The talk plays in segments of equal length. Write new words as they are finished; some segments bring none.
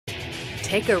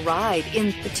Take a ride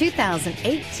in the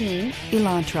 2018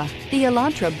 Elantra. The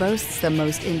Elantra boasts the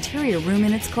most interior room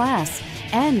in its class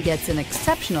and gets an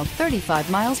exceptional 35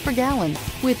 miles per gallon.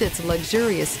 With its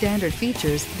luxurious standard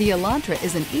features, the Elantra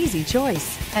is an easy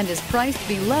choice and is priced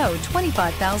below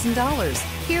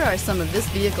 $25,000. Here are some of this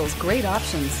vehicle's great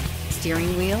options: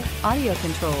 steering wheel audio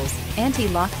controls,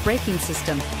 anti-lock braking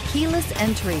system, keyless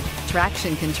entry,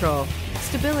 traction control,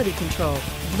 stability control,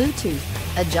 Bluetooth,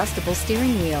 adjustable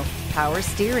steering wheel, power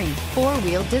steering,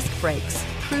 four-wheel disc brakes,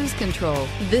 cruise control.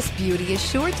 This beauty is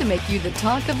sure to make you the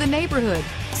talk of the neighborhood.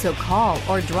 So call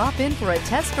or drop in for a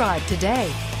test drive today.